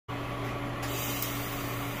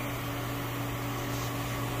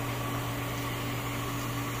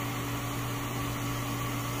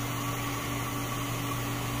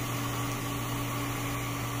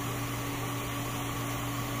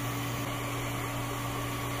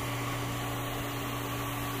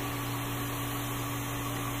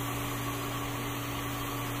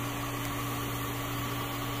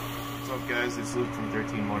What's up guys, it's Luke from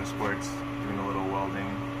 13 Motorsports doing a little welding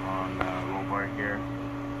on roll bar here.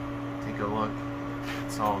 Take a look,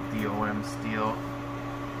 it's all DOM steel.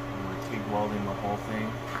 We're TIG welding the whole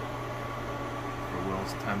thing for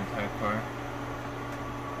Will's time attack car.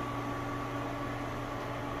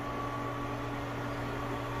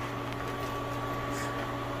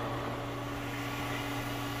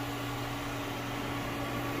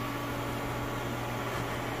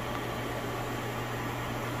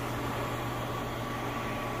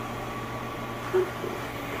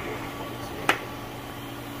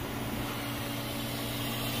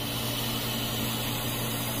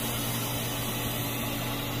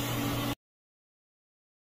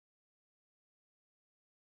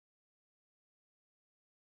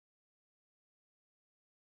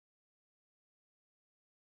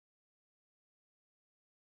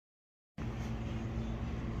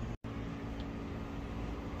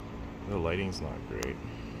 The lighting's not great.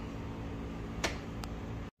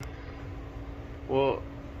 Well,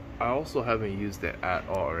 I also haven't used it at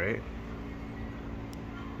all, right?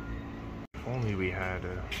 If only we had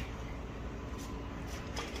a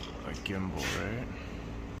gimbal, right?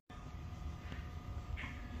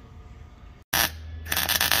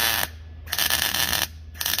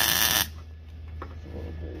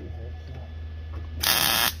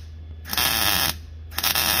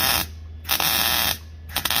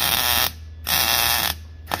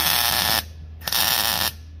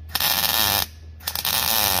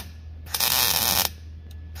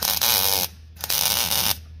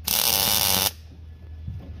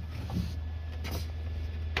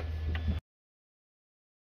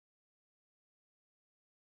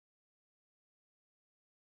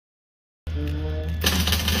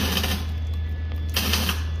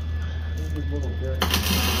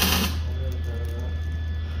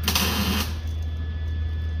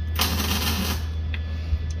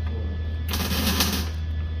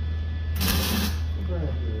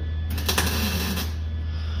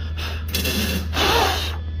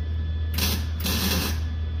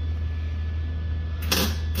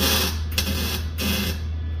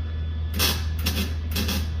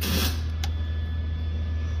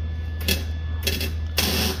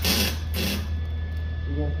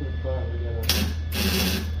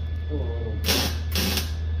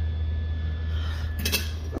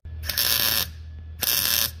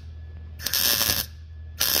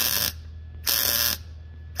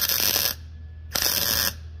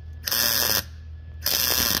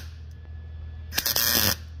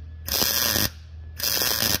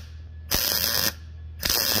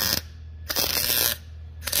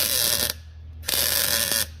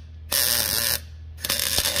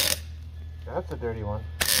 That's a dirty one.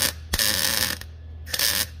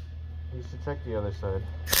 You should check the other side.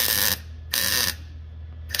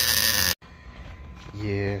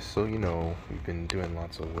 Yeah, so you know, we've been doing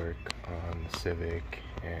lots of work on the Civic,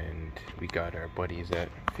 and we got our buddies at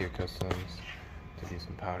Fia Customs to do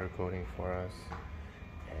some powder coating for us.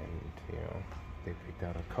 And you know, they picked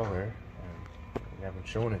out a color, and we haven't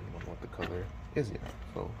shown anyone what the color is yet.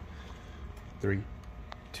 So 3,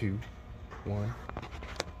 2, 1.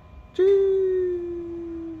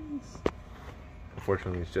 Jeez.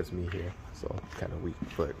 Unfortunately, it's just me here, so kind of weak.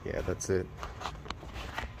 But yeah, that's it.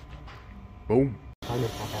 Boom. I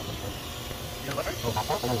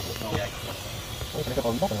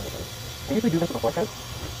usually do this with a flash head.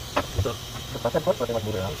 The flash head push, so I can like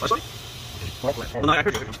move it around. Flashlight? Well, no, I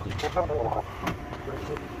heard you.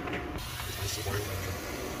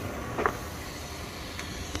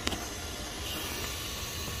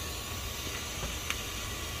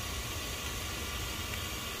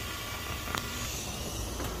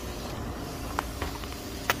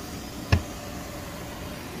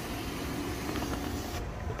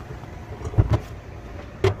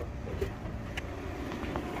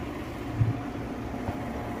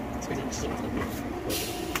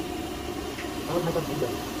 I would make a video.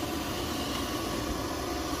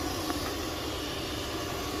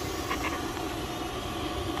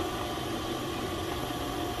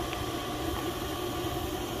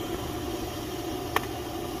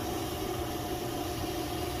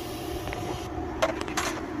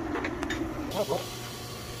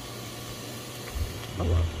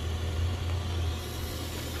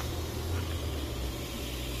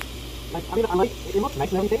 Like, I mean, I like, it looks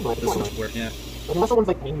nice and everything, but it's not work, yeah. But unless someone's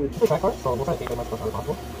like paying you to track card, so we'll try to take as much as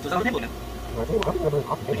possible. So it's on the table again? On the table? I think we're going to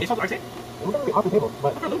off the table. It's off the table,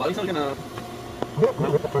 but... For a little while, you're gonna... I'm gonna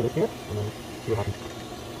rip that for this here, and then see what happens.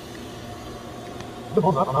 If it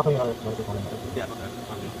pulls up, I'm not putting another one in there. Yeah, okay.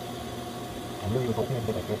 I'm really hoping I can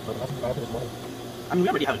get that kit, but that's what I this morning. I mean, we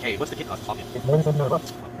already have a K. What's the kit cost? It's more than $700.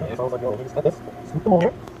 Yeah, so I was like, yo, we just got this, scoop them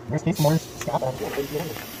over, Worst case, more scrap and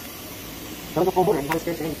don't go full motor and more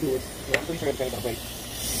spare training too. Yeah, I'm pretty sure it's going to break.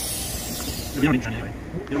 We don't need to anyway.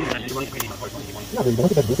 We don't need to anyway. We don't need to no, we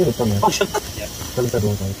don't get that boosted. It's from there. Oh, shut up. Yeah. So we start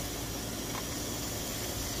doing things.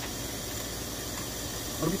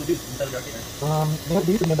 What do people do instead of the arcade? They have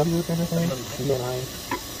these in the W kind of thing. CDO9.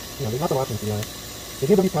 You know, there's lots of options to be honest.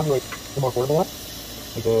 The CDO is probably like the more affordable one.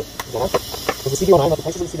 Like the one. Because the CDO9, like the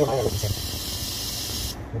prices of the CDO9 are like the same.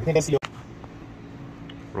 I think that's CDO.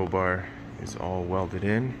 Roll bar is all welded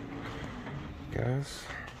in, guys.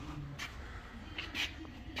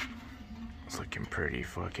 It's looking pretty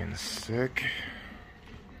fucking sick.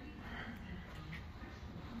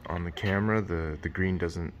 On the camera, the green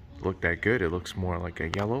doesn't look that good. It looks more like a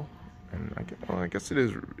yellow, and I guess it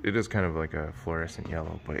is kind of like a fluorescent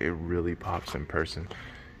yellow, but it really pops in person.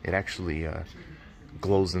 It actually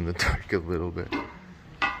glows in the dark a little bit.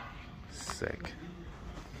 Sick.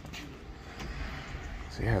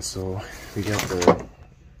 So yeah, so we got the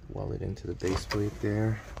welded into the base plate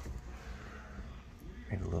there.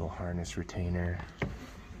 Made a little harness retainer.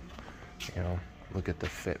 You know, look at the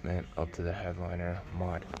fitment up to the headliner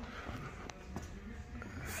mod.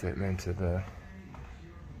 Fitment to the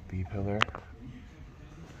B pillar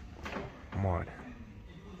mod.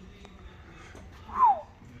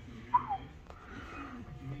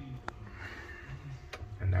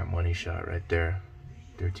 And that money shot right there,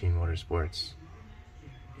 13 Motorsports.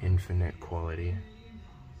 Infinite quality.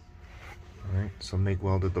 Alright, so MIG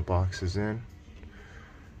welded the boxes in.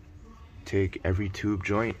 Take every tube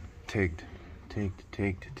joint, taked,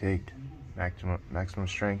 maximum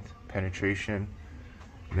strength, penetration,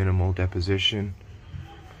 minimal deposition.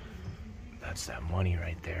 That's that money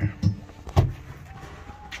right there.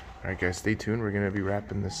 Alright guys, stay tuned. We're gonna be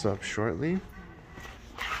wrapping this up shortly.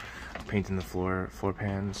 Painting the floor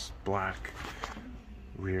pans black.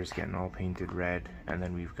 Rear's getting all painted red, and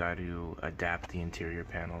then we've got to adapt the interior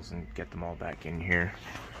panels and get them all back in here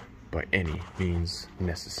by any means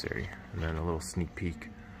necessary. And then a little sneak peek,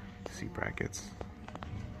 seat brackets,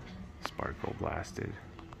 sparkle blasted.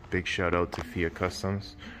 Big shout out to Fia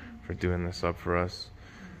Customs for doing this up for us.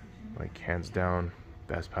 Like hands down,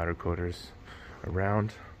 best powder coaters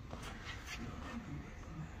around.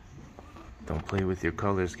 Don't play with your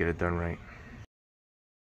colors, get it done right.